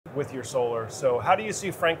with your solar. So how do you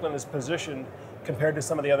see Franklin is positioned compared to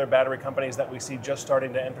some of the other battery companies that we see just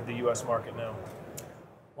starting to enter the US market now?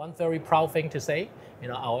 One very proud thing to say,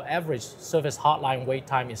 our average service hotline wait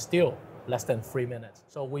time is still less than 3 minutes.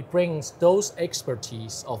 So we bring those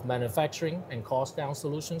expertise of manufacturing and cost down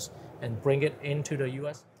solutions and bring it into the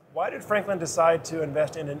US. Why did Franklin decide to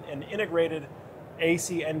invest in an integrated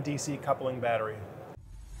AC and DC coupling battery?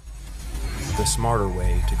 The smarter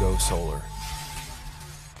way to go solar.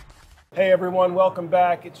 Hey everyone, welcome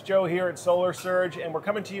back. It's Joe here at Solar Surge, and we're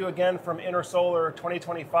coming to you again from InterSolar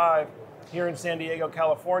 2025 here in San Diego,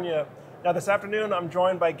 California. Now this afternoon I'm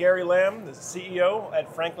joined by Gary Lamb, the CEO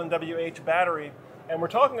at FranklinWH Battery, and we're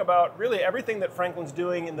talking about really everything that Franklin's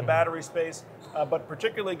doing in the battery space, but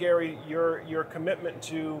particularly, Gary, your commitment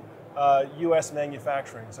to US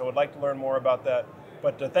manufacturing. So I'd like to learn more about that.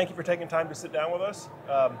 But thank you for taking time to sit down with us.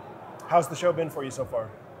 How's the show been for you so far?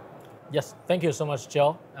 Yes, thank you so much,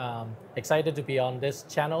 Joe. Excited to be on this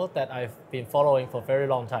channel that I've been following for a very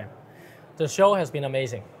long time. The show has been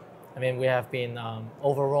amazing. I mean, we have been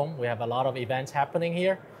overrun. We have a lot of events happening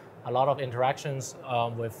here, a lot of interactions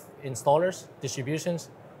with installers, distributions,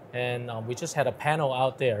 and we just had a panel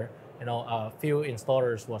out there. A few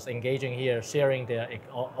installers was engaging here, sharing their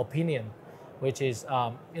opinion, which is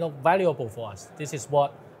valuable for us. This is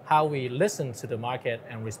how we listen to the market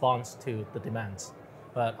and respond to the demands.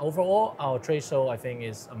 But overall, our trade show, I think,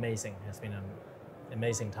 is amazing. It's been an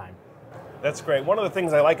amazing time. That's great. One of the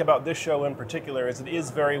things I like about this show in particular is it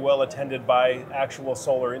is very well attended by actual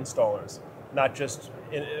solar installers, not just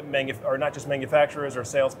manufacturers or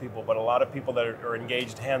salespeople, but a lot of people that are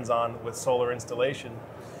engaged hands-on with solar installation.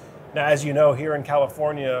 Now, as you know, here in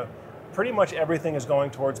California, pretty much everything is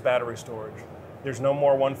going towards battery storage. There's no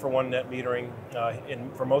more one-for-one net metering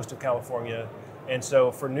for most of California. And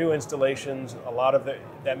so for new installations, a lot of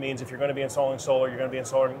that means if you're going to be installing solar, you're going to be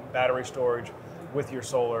installing battery storage with your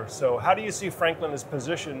solar. So how do you see Franklin is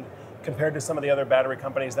positioned compared to some of the other battery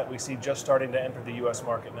companies that we see just starting to enter the US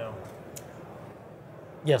market now?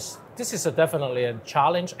 Yes, this is definitely a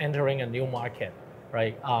challenge entering a new market,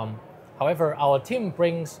 right? However, our team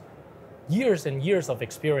brings years and years of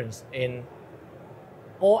experience in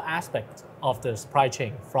all aspects of the supply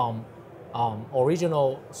chain, from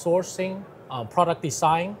original sourcing, product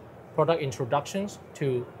design, product introductions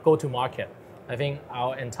to go-to-market. I think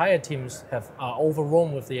our entire teams have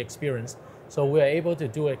overrun with the experience, so we're able to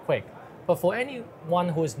do it quick. But for anyone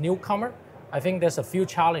who is newcomer, I think there's a few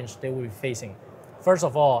challenges they will be facing. First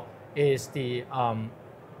of all is the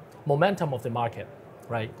momentum of the market,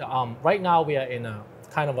 right? Right now we are in a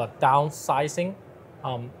kind of a downsizing.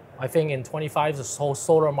 I think in 25, the whole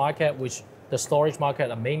solar market, which the storage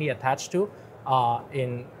market are mainly attached to,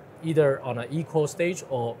 in either on an equal stage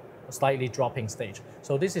or a slightly dropping stage.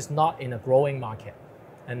 So this is not in a growing market.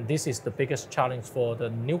 And this is the biggest challenge for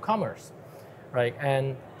the newcomers, right?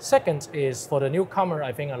 And second is for the newcomer,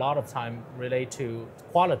 I think a lot of time relate to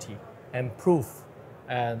quality and proof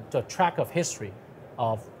and the track of history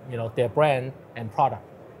of their brand and product,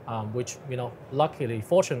 which luckily,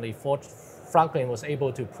 fortunately, Franklin was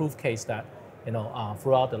able to prove case that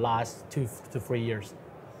throughout the last 2 to 3 years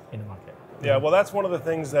in the market. Yeah, well, that's one of the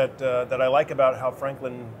things that I like about how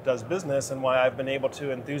Franklin does business, and why I've been able to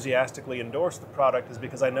enthusiastically endorse the product is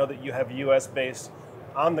because I know that you have US-based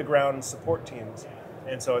on-the-ground support teams.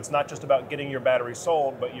 And so it's not just about getting your battery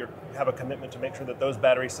sold, but you have a commitment to make sure that those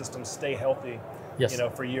battery systems stay healthy, yes,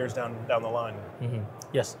 for years down the line. Mm-hmm.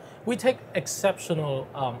 Yes, we take exceptional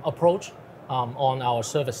approach on our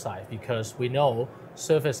service side, because we know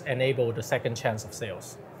service enable the second chance of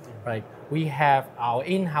sales, right? We have our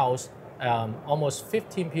in-house almost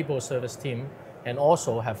 15 people service team, and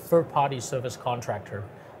also have third-party service contractor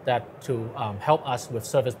to help us with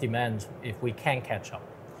service demands if we can catch up.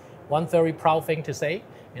 One very proud thing to say,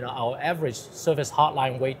 our average service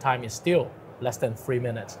hotline wait time is still less than 3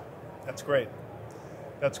 minutes. That's great.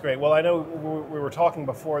 That's great. Well, I know we were talking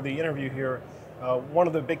before the interview here. One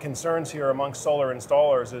of the big concerns here among solar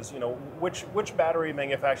installers is, which battery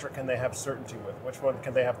manufacturer can they have certainty with? Which one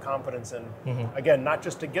can they have confidence in? Mm-hmm. Again, not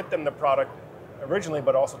just to get them the product originally,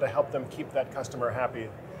 but also to help them keep that customer happy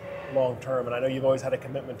long term. And I know you've always had a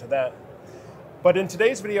commitment to that. But in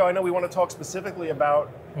today's video, I know we want to talk specifically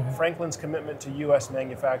about Franklin's commitment to U.S.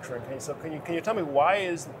 manufacturing. So can you tell me why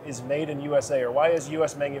is made in USA, or why is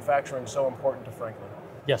U.S. manufacturing so important to Franklin?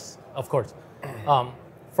 Yes, of course.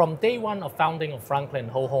 From day one of founding of Franklin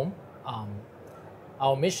Whole Home,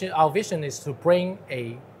 our vision is to bring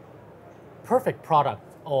a perfect product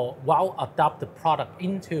or well-adapted product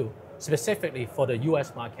into specifically for the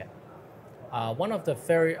U.S. market. One of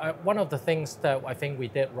the things that I think we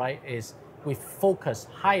did right is we focus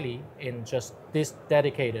highly in just this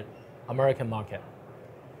dedicated American market.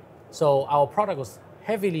 So our product was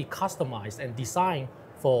heavily customized and designed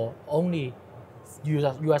for only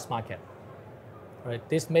US market. Right?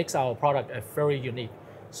 This makes our product very unique.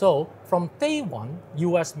 So from day one,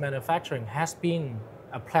 US manufacturing has been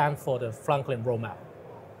a plan for the Franklin roadmap.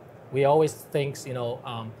 We always think,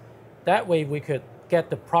 that way we could get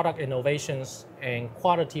the product innovations and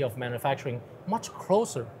quality of manufacturing much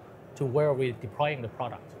closer to where we're deploying the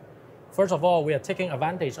product. First of all, we are taking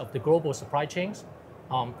advantage of the global supply chains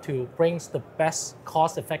to bring the best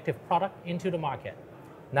cost-effective product into the market.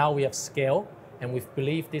 Now we have scale, and we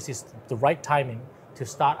believe this is the right timing to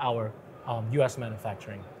start our US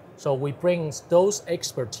manufacturing. So we bring those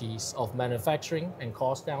expertise of manufacturing and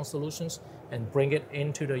cost down solutions and bring it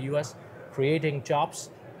into the US, creating jobs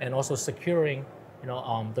and also securing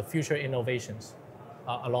the future innovations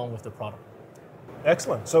along with the product.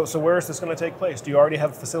 Excellent. So where is this going to take place? Do you already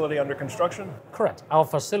have a facility under construction? Correct. Our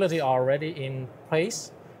facility already in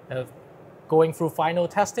place, going through final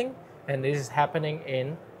testing, and this is happening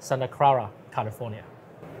in Santa Clara, California.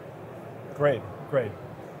 Great, great.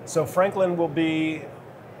 So Franklin will be,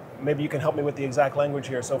 maybe you can help me with the exact language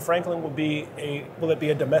here. So Franklin will it be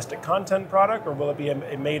a domestic content product, or will it be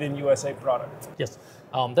a made in USA product? Yes,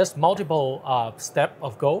 there's multiple step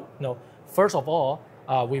of goal. First of all,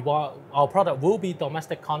 our product will be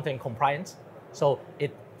domestic content compliant. So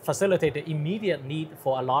it facilitates the immediate need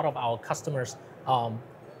for a lot of our customers'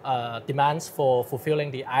 demands for fulfilling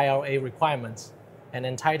the IRA requirements and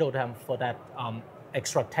entitle them for that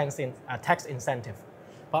extra tax incentive.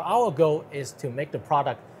 But our goal is to make the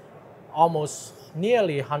product almost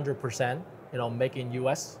nearly 100%, make in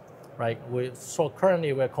US, right? So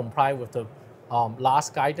currently we're compliant with the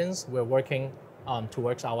last guidance. We're working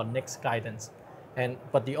towards our next guidance.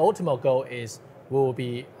 But the ultimate goal is we will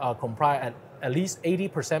be compliant at least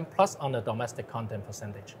 80% plus on the domestic content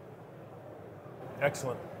percentage.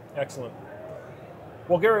 Excellent, excellent.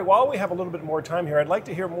 Well, Gary, while we have a little bit more time here, I'd like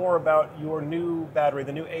to hear more about your new battery,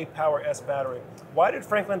 the new aPower S battery. Why did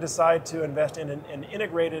Franklin decide to invest in an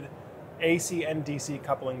integrated AC and DC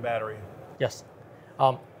coupling battery? Yes.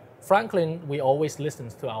 Franklin, we always listen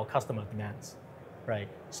to our customer demands, right?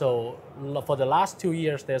 So for the last 2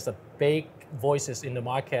 years, there's a big voices in the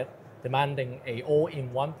market demanding a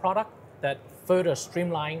all-in-one product that further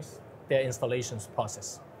streamlines their installations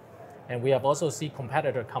process. And we have also seen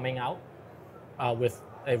competitor coming out with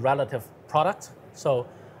a relative product. So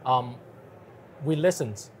we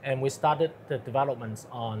listened and we started the developments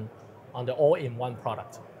on the all-in-one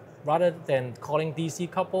product. Rather than calling DC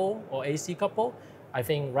couple or AC couple, I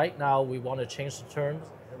think right now we want to change the terms.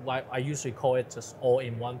 I usually call it just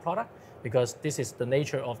all-in-one product because this is the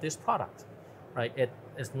nature of this product, right? It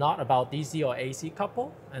is not about DC or AC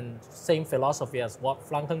couple, and same philosophy as what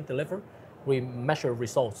Franklin deliver. We measure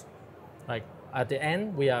results. Like at the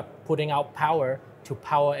end, we are putting out power to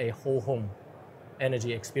power a whole home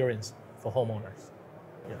energy experience for homeowners.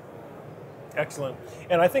 Yeah. Excellent.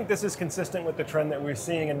 And I think this is consistent with the trend that we're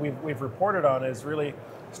seeing and we've reported on, is really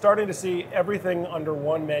starting to see everything under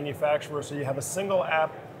one manufacturer. So you have a single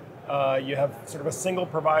app, you have sort of a single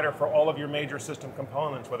provider for all of your major system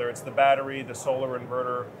components, whether it's the battery, the solar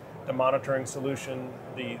inverter, the monitoring solution,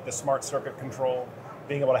 the smart circuit control,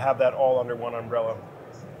 being able to have that all under one umbrella.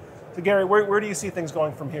 So Gary, where do you see things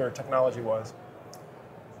going from here, technology-wise?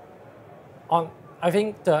 I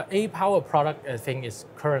think the aPower product, is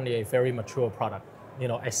currently a very mature product.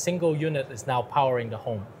 A single unit is now powering the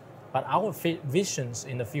home. But our visions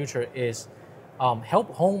in the future is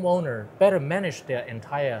help homeowner better manage their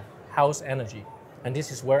entire house energy. And this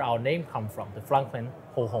is where our name comes from, the Franklin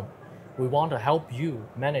Whole Home. We want to help you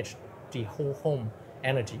manage the whole home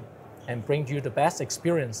energy and bring you the best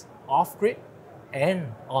experience off-grid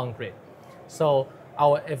and on-grid. So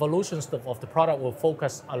our evolutions of the product will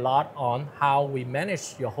focus a lot on how we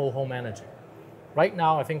manage your whole home energy. Right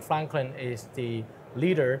now, I think Franklin is the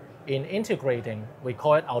leader in integrating, we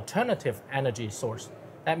call it alternative energy source.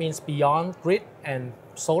 That means beyond grid and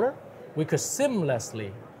solar, we could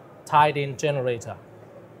seamlessly tie in generator.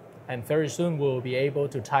 And very soon we'll be able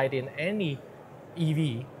to tie in any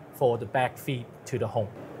EV for the backfeed to the home.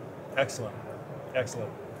 Excellent,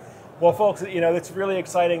 excellent. Well, folks, it's really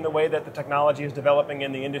exciting the way that the technology is developing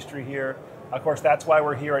in the industry here. Of course, that's why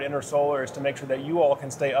we're here at InterSolar, is to make sure that you all can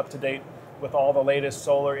stay up to date with all the latest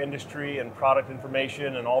solar industry and product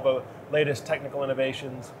information and all the latest technical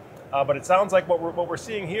innovations. But it sounds like what we're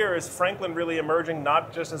seeing here is Franklin really emerging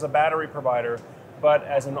not just as a battery provider, but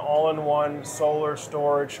as an all-in-one solar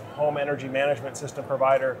storage home energy management system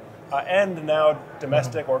provider, and now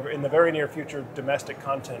domestic, or in the very near future, domestic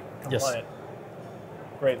content compliant. Yes.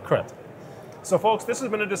 Great. Correct. So folks, this has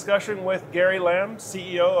been a discussion with Gary Lamb,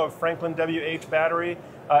 CEO of FranklinWH Battery.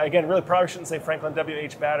 Again, really probably shouldn't say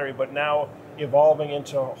FranklinWH Battery, but now evolving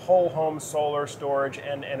into whole home solar storage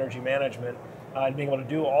and energy management, and being able to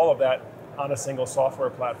do all of that on a single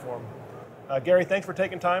software platform. Gary, thanks for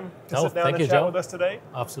taking time to sit down and chat with us today.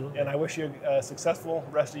 Absolutely. And I wish you a successful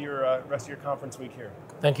rest of your conference week here.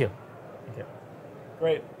 Thank you. Thank you.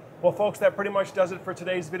 Great. Well, folks, that pretty much does it for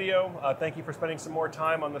today's video. Thank you for spending some more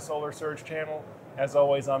time on the Solar Surge channel. As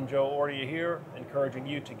always, I'm Joe Ordia here, encouraging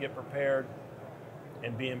you to get prepared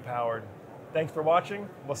and be empowered. Thanks for watching.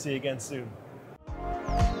 We'll see you again soon.